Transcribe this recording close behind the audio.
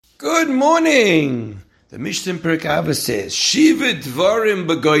Good morning. The Mishnah in Pirkei Avos says, Shiva Dvarim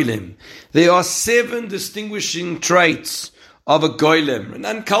B'Goylim. There are 7 distinguishing traits of a Goylem, an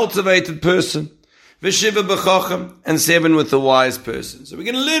uncultivated person. V'Shiva B'Chacham, and 7 with a wise person. So we're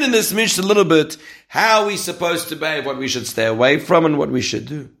going to learn in this Mishnah a little bit how we're supposed to behave, what we should stay away from, and what we should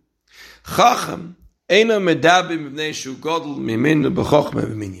do. Chacham Eino Medabim B'nei Shu Godel Mimenu B'Chochma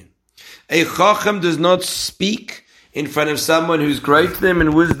V'Minyan. A Chacham does not speak in front of someone who's great to them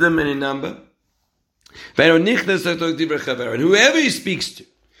in wisdom and in number. And whoever he speaks to,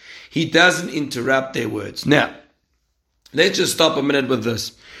 he doesn't interrupt their words. Now, let's just stop a minute with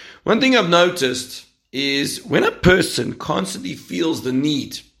this. One thing I've noticed is when a person constantly feels the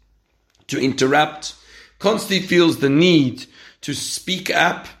need to interrupt, constantly feels the need to speak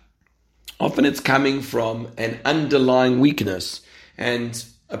up, often it's coming from an underlying weakness. And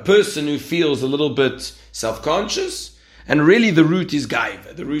a person who feels a little bit self-conscious, and really the root is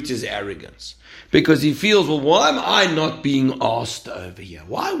gaiva, the root is arrogance. Because he feels, well, why am I not being asked over here?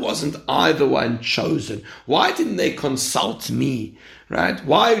 Why wasn't I the one chosen? Why didn't they consult me? Right?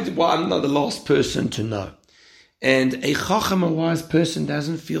 Why I'm not the last person to know? And a chacham, a wise person,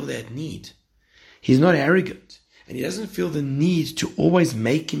 doesn't feel that need. He's not arrogant. And he doesn't feel the need to always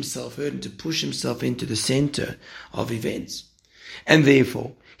make himself heard and to push himself into the center of events. And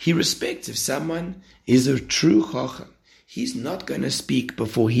therefore, he respects if someone is a true chacham. He's not going to speak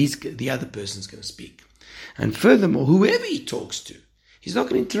before the other person's going to speak. And furthermore, whoever he talks to, he's not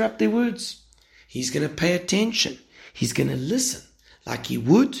going to interrupt their words. He's going to pay attention. He's going to listen like he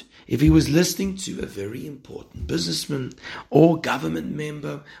would if he was listening to a very important businessman or government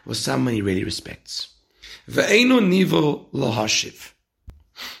member or someone he really respects. Ve'eino nivo lo hashiv.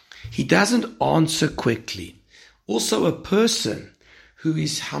 He doesn't answer quickly. Also, a person who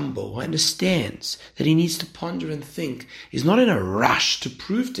is humble, who understands that he needs to ponder and think, is not in a rush to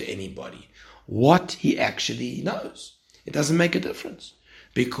prove to anybody what he actually knows. It doesn't make a difference,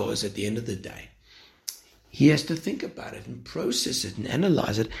 because at the end of the day, he has to think about it and process it and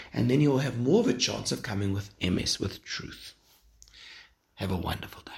analyze it, and then he will have more of a chance of coming with emes, with truth. Have a wonderful day.